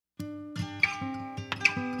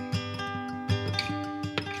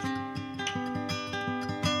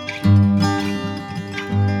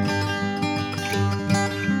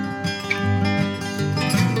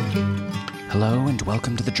Hello and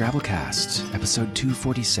welcome to the Drabblecast, episode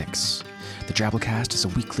 246. The Drabblecast is a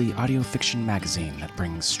weekly audio fiction magazine that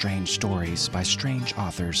brings strange stories by strange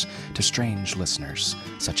authors to strange listeners,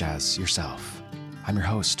 such as yourself. I'm your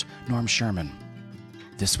host, Norm Sherman.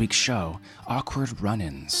 This week's show, Awkward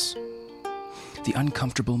Run-Ins. The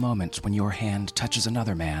uncomfortable moment when your hand touches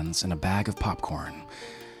another man's in a bag of popcorn,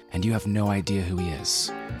 and you have no idea who he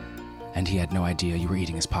is, and he had no idea you were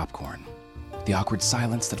eating his popcorn. The awkward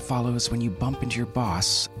silence that follows when you bump into your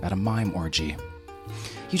boss at a mime orgy.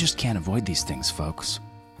 You just can't avoid these things, folks.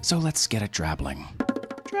 So let's get it drabbling.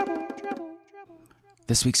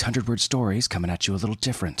 This week's 100-word story is coming at you a little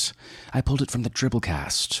different. I pulled it from the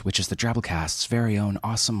Drabblecast, which is the Drabblecast's very own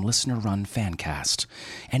awesome listener-run fan cast.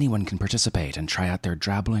 Anyone can participate and try out their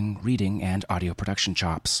drabbling, reading, and audio production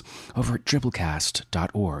chops over at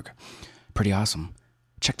drabblecast.org. Pretty awesome.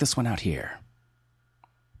 Check this one out here.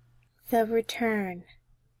 The Return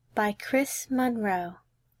by Chris Monroe,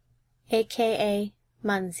 a.k.a.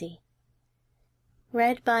 Munsey.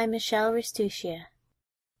 Read by Michelle Restuccia.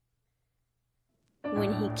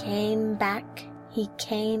 When he came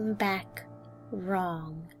back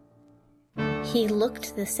wrong. He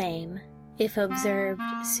looked the same, if observed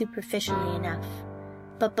superficially enough,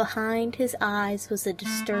 but behind his eyes was a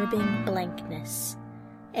disturbing blankness,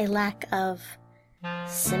 a lack of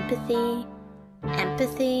sympathy,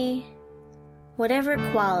 empathy, whatever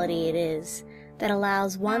quality it is that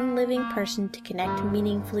allows one living person to connect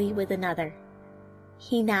meaningfully with another.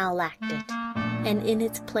 He now lacked it, and in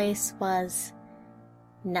its place was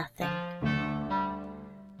nothing.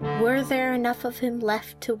 Were there enough of him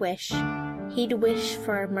left to wish, he'd wish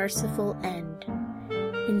for a merciful end.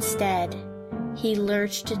 Instead, he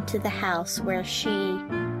lurched into the house where she,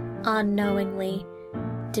 unknowingly,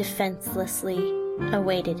 defenselessly,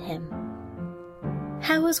 awaited him.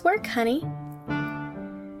 "How was work, honey?"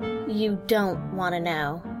 "You don't want to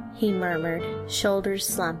know," he murmured, shoulders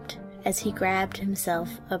slumped, as he grabbed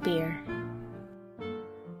himself a beer.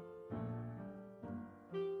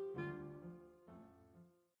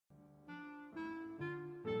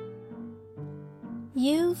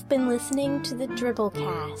 You've been listening to the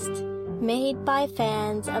Drabblecast, made by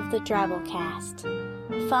fans of the Drabblecast.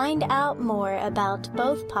 Find out more about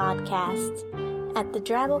both podcasts at the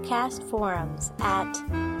Drabblecast forums at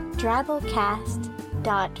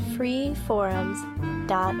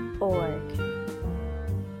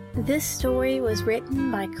drabblecast.freeforums.org. This story was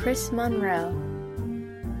written by Chris Monroe.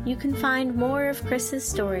 You can find more of Chris's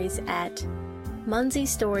stories at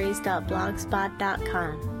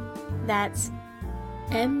munseystories.blogspot.com. That's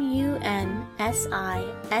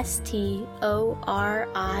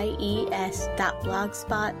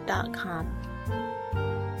munseystories.blogspot.com.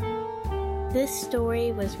 This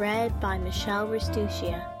story was read by Michelle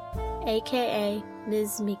Restuccia, a.k.a.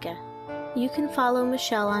 Ms. Mika. You can follow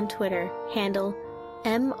Michelle on Twitter, handle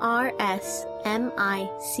MRSMICA,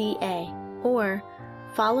 or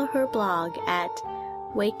follow her blog at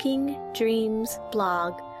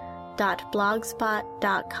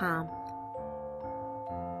wakingdreamsblog.blogspot.com.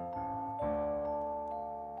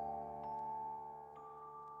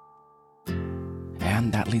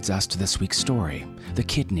 And that leads us to this week's story, The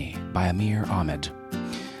Kidney by Amir Ahmed.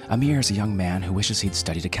 Amir is a young man who wishes he'd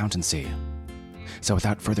studied accountancy. So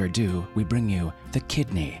without further ado, we bring you The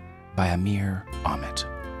Kidney by Amir Ahmed.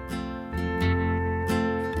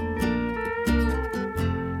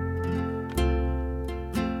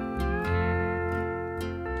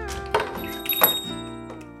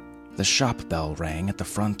 The shop bell rang at the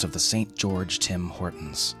front of the St. George Tim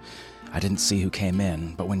Hortons. I didn't see who came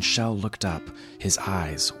in, but when Shel looked up, his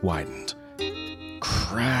eyes widened.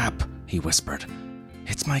 "Crap," he whispered.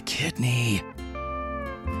 "It's my kidney."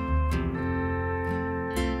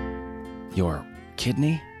 "Your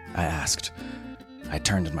kidney?" I asked. I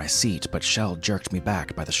turned in my seat, but Shel jerked me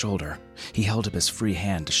back by the shoulder. He held up his free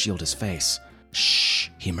hand to shield his face. "Shh,"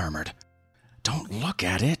 he murmured. "Don't look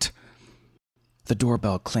at it." The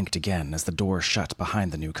doorbell clinked again as the door shut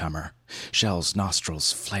behind the newcomer. Shel's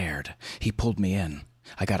nostrils flared. He pulled me in.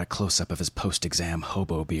 I got a close-up of his post-exam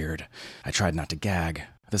hobo beard. I tried not to gag.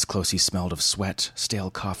 This close he smelled of sweat, stale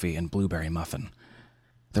coffee, and blueberry muffin.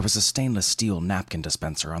 There was a stainless steel napkin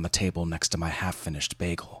dispenser on the table next to my half-finished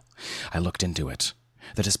bagel. I looked into it.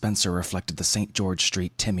 The dispenser reflected the St. George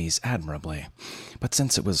Street Timmy's admirably. But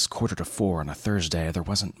since it was 3:45 on a Thursday, there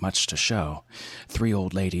wasn't much to show. 3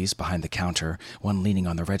 old ladies behind the counter, one leaning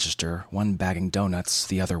on the register, one bagging donuts,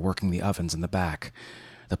 the other working the ovens in the back.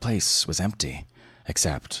 The place was empty,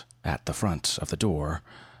 except, at the front of the door,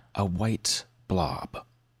 a white blob.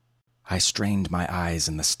 I strained my eyes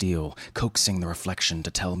in the steel, coaxing the reflection to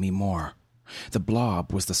tell me more. The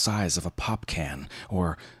blob was the size of a pop can,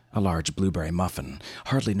 or a large blueberry muffin,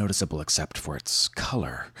 hardly noticeable except for its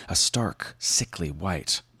color, a stark, sickly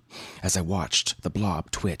white. As I watched, the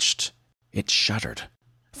blob twitched. It shuddered.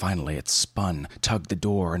 Finally, it spun, tugged the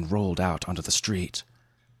door, and rolled out onto the street.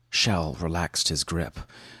 Shel relaxed his grip.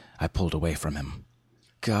 I pulled away from him.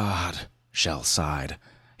 God, Shel sighed.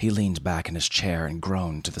 He leaned back in his chair and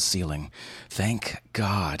groaned to the ceiling. Thank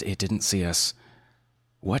God it didn't see us.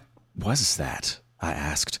 What was that? I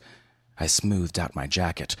asked. I smoothed out my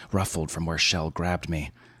jacket, ruffled from where Shel grabbed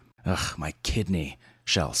me. Ugh, my kidney,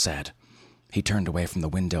 Shel said. He turned away from the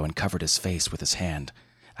window and covered his face with his hand.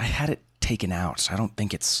 I had it taken out. I don't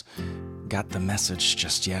think it's got the message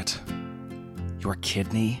just yet. Your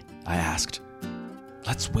kidney? I asked.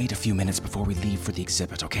 Let's wait a few minutes before we leave for the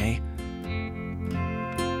exhibit, okay?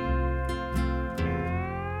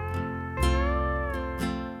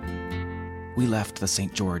 We left the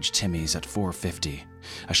St. George Timmy's at 4:50.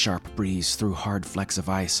 A sharp breeze threw hard flecks of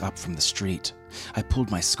ice up from the street. I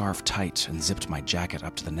pulled my scarf tight and zipped my jacket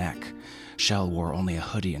up to the neck. Shel wore only a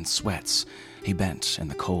hoodie and sweats. He bent in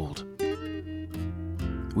the cold.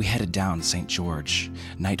 We headed down St. George.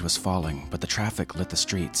 Night was falling, but the traffic lit the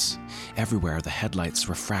streets. Everywhere the headlights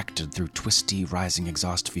refracted through twisty, rising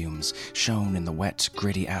exhaust fumes, shone in the wet,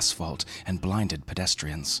 gritty asphalt, and blinded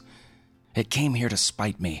pedestrians. It came here to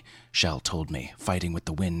spite me, Shel told me, fighting with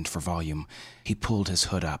the wind for volume. He pulled his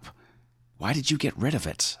hood up. Why did you get rid of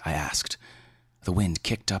it? I asked. The wind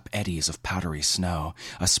kicked up eddies of powdery snow.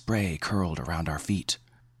 A spray curled around our feet.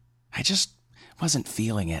 I just wasn't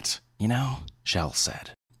feeling it, you know, Shel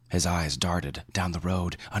said. His eyes darted down the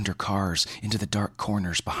road, under cars, into the dark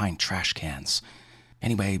corners behind trash cans.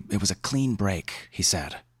 Anyway, it was a clean break, he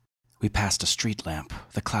said. We passed a street lamp.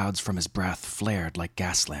 The clouds from his breath flared like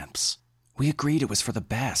gas lamps. We agreed it was for the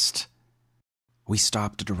best. We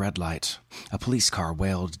stopped at a red light. A police car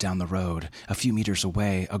wailed down the road. A few meters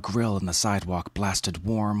away, a grill in the sidewalk blasted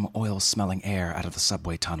warm, oil-smelling air out of the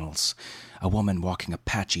subway tunnels. A woman walking a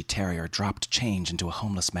patchy terrier dropped change into a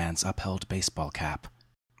homeless man's upheld baseball cap.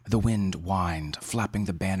 The wind whined, flapping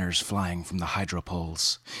the banners flying from the hydro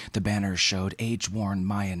poles. The banners showed age-worn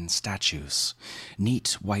Mayan statues.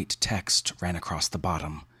 Neat white text ran across the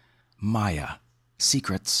bottom. Maya.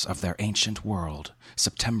 Secrets of Their Ancient World,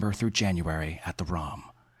 September through January at the ROM.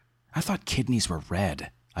 I thought kidneys were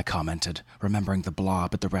red, I commented, remembering the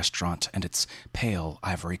blob at the restaurant and its pale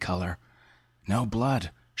ivory color. No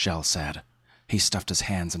blood, Shel said. He stuffed his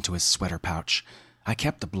hands into his sweater pouch. I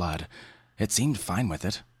kept the blood. It seemed fine with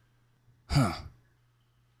it. Huh.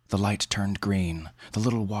 The light turned green. The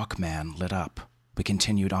little Walkman lit up. We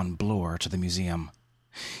continued on Bloor to the museum.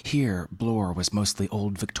 Here, Bloor was mostly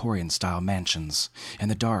old Victorian-style mansions. In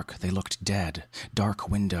the dark, they looked dead. Dark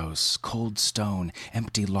windows, cold stone,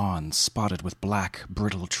 empty lawns spotted with black,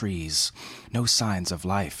 brittle trees. No signs of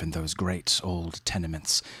life in those great old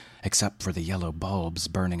tenements, except for the yellow bulbs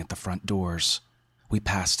burning at the front doors. We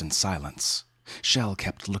passed in silence. Shel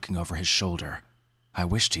kept looking over his shoulder. I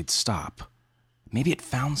wished he'd stop. Maybe it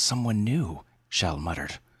found someone new, Shel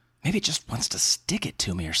muttered. Maybe it just wants to stick it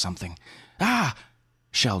to me or something. Ah!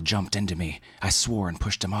 Shel jumped into me. I swore and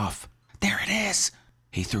pushed him off. There it is!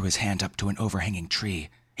 He threw his hand up to an overhanging tree.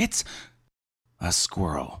 It's a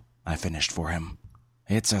squirrel, I finished for him.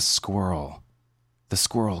 It's a squirrel. The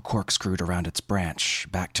squirrel corkscrewed around its branch,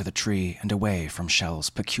 back to the tree and away from Shel's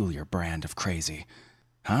peculiar brand of crazy.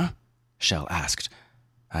 Huh? Shel asked.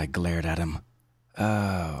 I glared at him.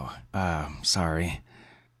 Sorry.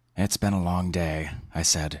 It's been a long day, I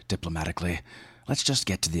said diplomatically. Let's just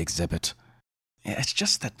get to the exhibit. It's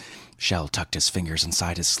just that... Shel tucked his fingers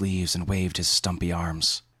inside his sleeves and waved his stumpy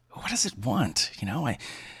arms. What does it want? You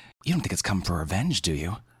don't think it's come for revenge, do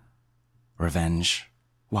you? Revenge?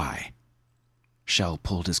 Why? Shel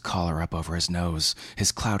pulled his collar up over his nose.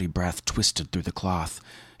 His cloudy breath twisted through the cloth.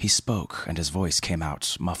 He spoke, and his voice came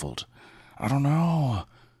out muffled. I don't know.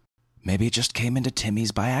 Maybe it just came into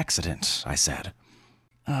Timmy's by accident, I said.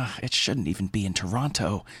 It shouldn't even be in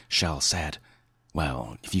Toronto, Shel said.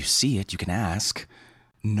 Well, if you see it, you can ask.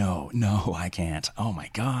 No, I can't. Oh my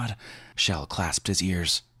God. Shel clasped his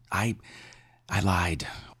ears. I lied.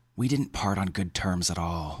 We didn't part on good terms at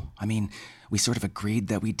all. I mean, we sort of agreed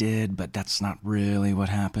that we did, but that's not really what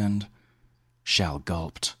happened. Shel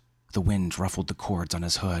gulped. The wind ruffled the cords on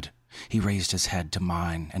his hood. He raised his head to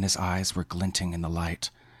mine, and his eyes were glinting in the light.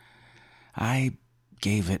 I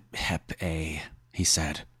gave it Hep A, he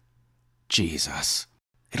said. Jesus.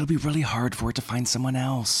 It'll be really hard for it to find someone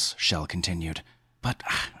else, Shel continued. But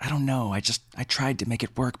I don't know, I tried to make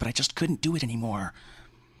it work, but I just couldn't do it anymore.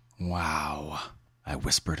 Wow, I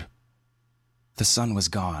whispered. The sun was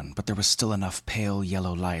gone, but there was still enough pale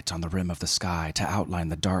yellow light on the rim of the sky to outline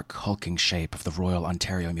the dark, hulking shape of the Royal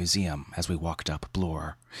Ontario Museum as we walked up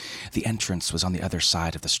Bloor. The entrance was on the other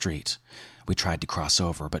side of the street. We tried to cross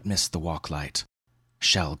over, but missed the walk light.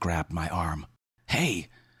 Shel grabbed my arm. "Hey!"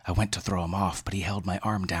 I went to throw him off, but he held my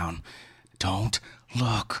arm down. "Don't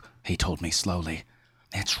look," he told me slowly.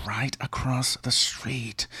 "It's right across the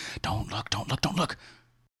street. Don't look, don't look, don't look."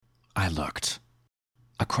 I looked.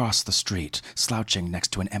 Across the street, slouching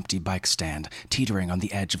next to an empty bike stand, teetering on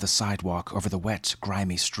the edge of the sidewalk over the wet,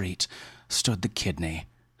 grimy street, stood the kidney.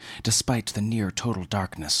 Despite the near-total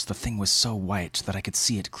darkness, the thing was so white that I could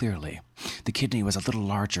see it clearly. The kidney was a little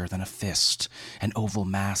larger than a fist, an oval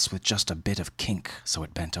mass with just a bit of kink, so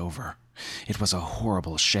it bent over. It was a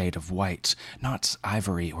horrible shade of white, not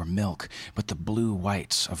ivory or milk, but the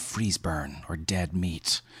blue-white of freeze-burn or dead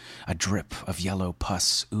meat. A drip of yellow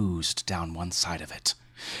pus oozed down one side of it.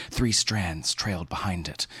 3 strands trailed behind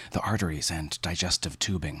it, the arteries and digestive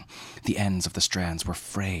tubing. The ends of the strands were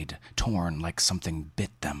frayed, torn like something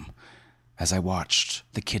bit them. As I watched,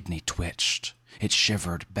 the kidney twitched. It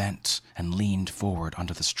shivered, bent, and leaned forward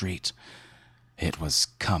onto the street. It was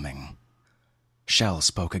coming. Shel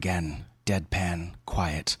spoke again, deadpan,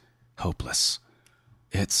 quiet, hopeless.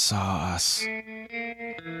 "It saw us."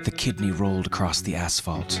 The kidney rolled across the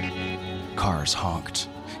asphalt. Cars honked.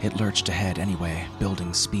 It lurched ahead anyway,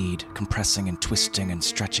 building speed, compressing and twisting and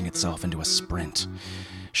stretching itself into a sprint.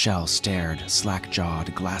 Shel stared,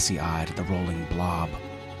 slack-jawed, glassy-eyed at the rolling blob.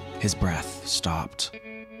 His breath stopped.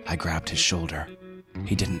 I grabbed his shoulder.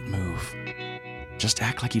 He didn't move. "Just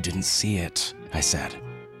act like you didn't see it," I said.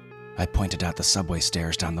 I pointed out the subway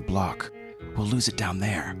stairs down the block. "We'll lose it down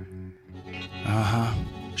there." "Uh-huh,"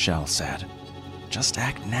 Shel said. "Just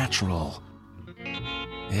act natural."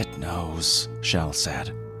 "It knows," Shel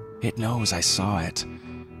said. "It knows I saw it."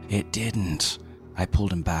 "It didn't." I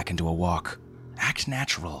pulled him back into a walk. "Act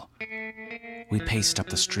natural." We paced up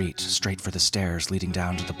the street, straight for the stairs leading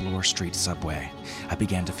down to the Bloor Street subway. I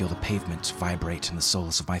began to feel the pavement vibrate in the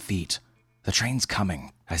soles of my feet. "The train's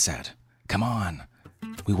coming," I said. "Come on."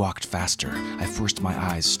 We walked faster. I forced my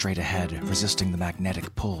eyes straight ahead, resisting the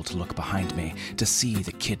magnetic pull to look behind me, to see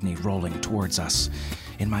the kidney rolling towards us.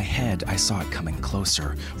 In my head, I saw it coming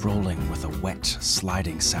closer, rolling with a wet,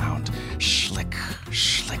 sliding sound. Schlick,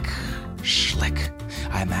 schlick, schlick.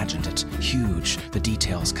 I imagined it, huge, the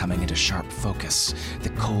details coming into sharp focus. The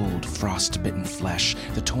cold, frost-bitten flesh,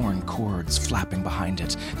 the torn cords flapping behind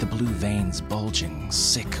it, the blue veins bulging,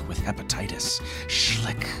 sick with hepatitis.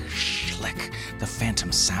 Schlick, schlick. The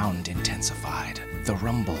phantom sound intensified. The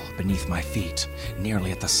rumble beneath my feet,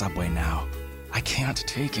 nearly at the subway now. "I can't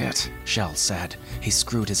take it," Shel said. He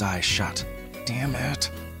screwed his eyes shut. "Damn it."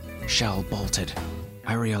 Shel bolted.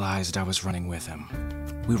 I realized I was running with him.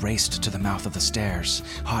 We raced to the mouth of the stairs.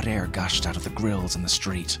 Hot air gushed out of the grills in the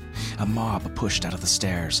street. A mob pushed out of the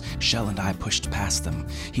stairs. Shel and I pushed past them.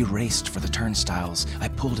 He raced for the turnstiles. I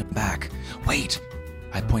pulled him back. "Wait!"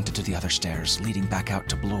 I pointed to the other stairs, leading back out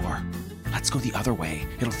to Bloor. "Let's go the other way.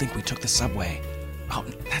 It'll think we took the subway." "Oh,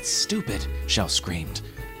 that's stupid," Shel screamed.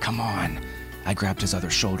 "Come on." I grabbed his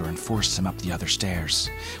other shoulder and forced him up the other stairs.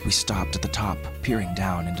 We stopped at the top, peering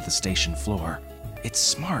down into the station floor. "It's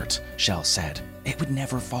smart," Shel said. "It would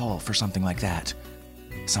never fall for something like that."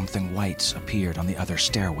 Something white appeared on the other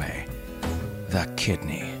stairway. The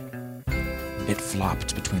kidney. It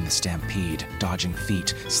flopped between the stampede, dodging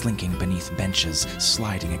feet, slinking beneath benches,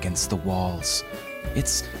 sliding against the walls.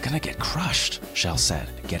 "It's gonna get crushed," Shel said,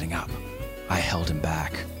 getting up. I held him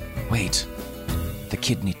back. "Wait." The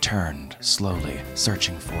kidney turned, slowly,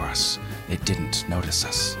 searching for us. It didn't notice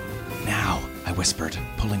us. "Now," I whispered,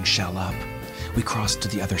 pulling Shel up. We crossed to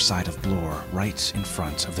the other side of Bloor, right in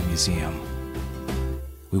front of the museum.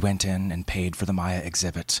 We went in and paid for the Maya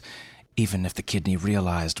exhibit. Even if the kidney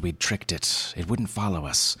realized we'd tricked it, it wouldn't follow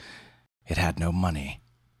us. It had no money.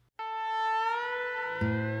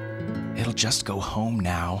 "It'll just go home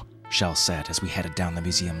now," Shel said as we headed down the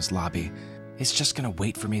museum's lobby. "It's just gonna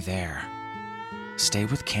wait for me there." "Stay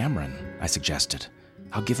with Cameron," I suggested.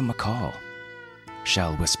 "I'll give him a call."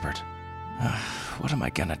 Shel whispered, "What am I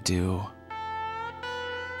gonna do?"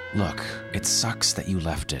 "Look, it sucks that you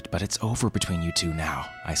left it, but it's over between you two now,"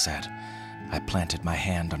 I said. I planted my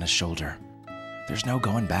hand on his shoulder. "There's no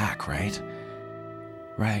going back, right?"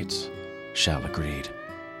 "Right," Shel agreed.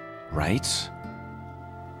 "Right?"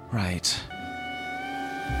 "Right."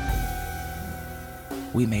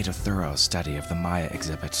 We made a thorough study of the Maya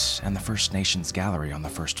exhibit and the First Nations gallery on the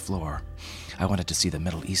first floor. I wanted to see the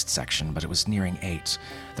Middle East section, but it was nearing 8.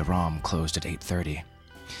 The ROM closed at 8:30.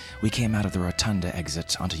 We came out of the Rotunda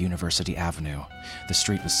exit onto University Avenue. The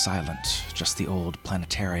street was silent, just the old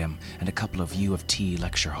planetarium and a couple of U of T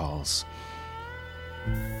lecture halls.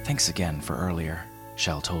 "Thanks again for earlier,"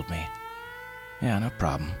 Shel told me. "Yeah, no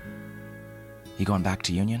problem. You going back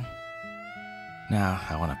to Union?" "No,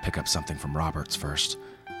 I want to pick up something from Roberts first."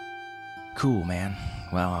 "Cool, man.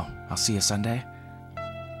 Well, I'll see you Sunday?"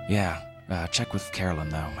 "Yeah, check with Carolyn,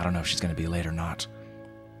 though. I don't know if she's going to be late or not."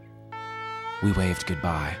 We waved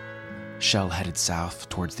goodbye. Shel headed south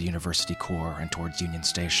towards the University Core and towards Union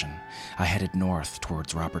Station. I headed north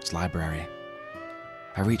towards Roberts' library.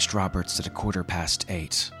 I reached Roberts at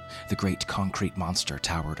 8:15. The great concrete monster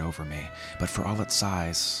towered over me, but for all its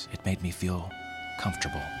size, it made me feel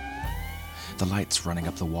comfortable. The lights running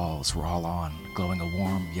up the walls were all on, glowing a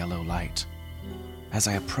warm yellow light. As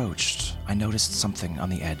I approached, I noticed something on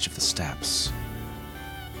the edge of the steps.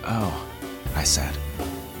 "Oh," I said.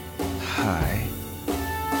 "Hi."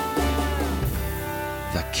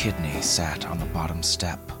 The kidney sat on the bottom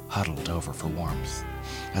step, huddled over for warmth.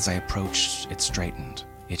 As I approached, it straightened.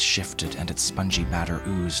 It shifted, and its spongy matter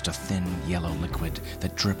oozed a thin yellow liquid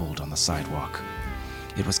that dribbled on the sidewalk.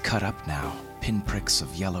 It was cut up now. Pinpricks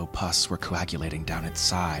of yellow pus were coagulating down its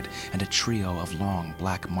side, and a trio of long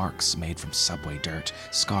black marks made from subway dirt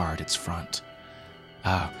scarred its front.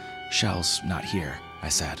 Shel's not here," I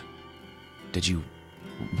said. "Did you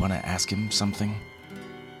want to ask him something?"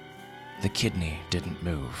 The kidney didn't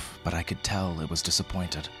move, but I could tell it was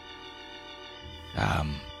disappointed.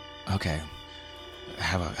 Okay.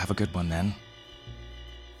 Have a good one then."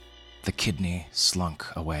 The kidney slunk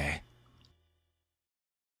away.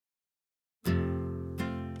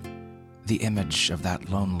 The image of that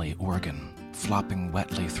lonely organ, flopping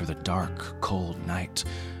wetly through the dark, cold night,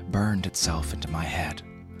 burned itself into my head.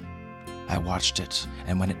 I watched it,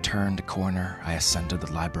 and when it turned a corner, I ascended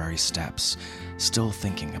the library steps, still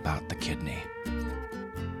thinking about the kidney.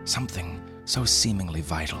 Something so seemingly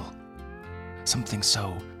vital. Something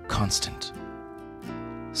so constant.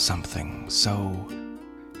 Something so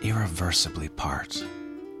irreversibly part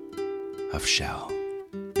of Shel.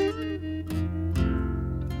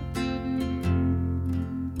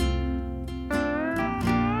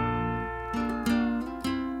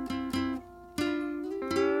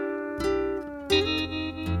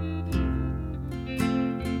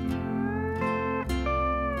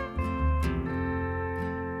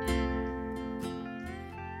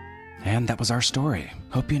 And that was our story.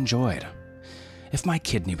 Hope you enjoyed. If my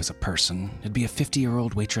kidney was a person, it'd be a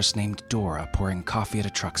 50-year-old waitress named Dora pouring coffee at a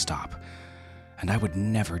truck stop. And I would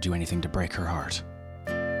never do anything to break her heart.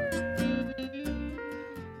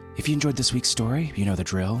 If you enjoyed this week's story, you know the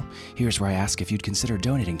drill. Here's where I ask if you'd consider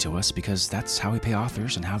donating to us, because that's how we pay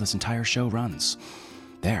authors and how this entire show runs.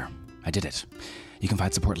 There, I did it. You can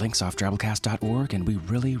find support links off Drabblecast.org, and we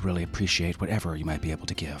really, really appreciate whatever you might be able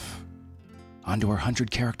to give. On to our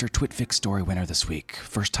 100-character TwitFix story winner this week.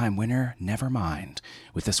 First-time winner, never mind,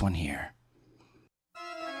 with this one here.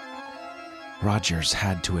 Rogers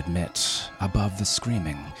had to admit, above the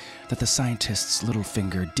screaming, that the scientist's little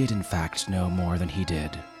finger did in fact know more than he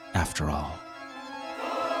did, after all.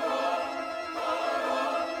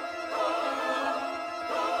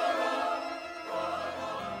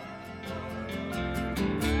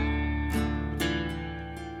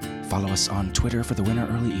 Follow us on Twitter for the winner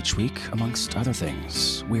early each week, amongst other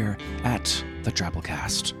things. We're at the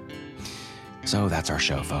Drabblecast. So that's our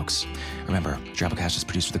show, folks. Remember, Drabblecast is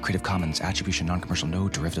produced with a Creative Commons Attribution Non-Commercial No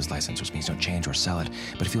Derivatives license, which means don't change or sell it,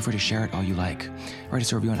 but feel free to share it all you like. Write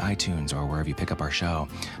us a review on iTunes or wherever you pick up our show.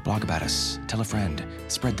 Blog about us, tell a friend,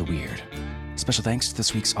 spread the weird. Special thanks to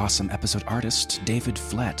this week's awesome episode artist, David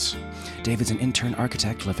Flett. David's an intern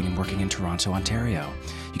architect living and working in Toronto, Ontario.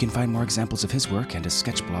 You can find more examples of his work and his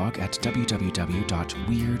sketch blog at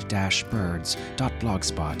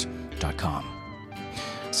www.weird-birds.blogspot.com.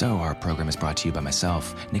 So, our program is brought to you by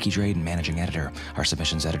myself, Nikki Drayden, managing editor, our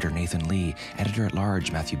submissions editor, Nathan Lee,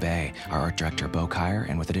 editor-at-large, Matthew Bay, our art director, Bo Kyer,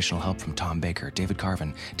 and with additional help from Tom Baker, David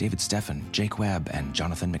Carvin, David Steffen, Jake Webb, and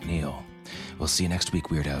Jonathan McNeil. We'll see you next week,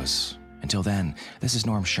 weirdos. Until then, this is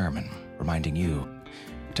Norm Sherman, reminding you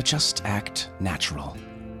to just act natural.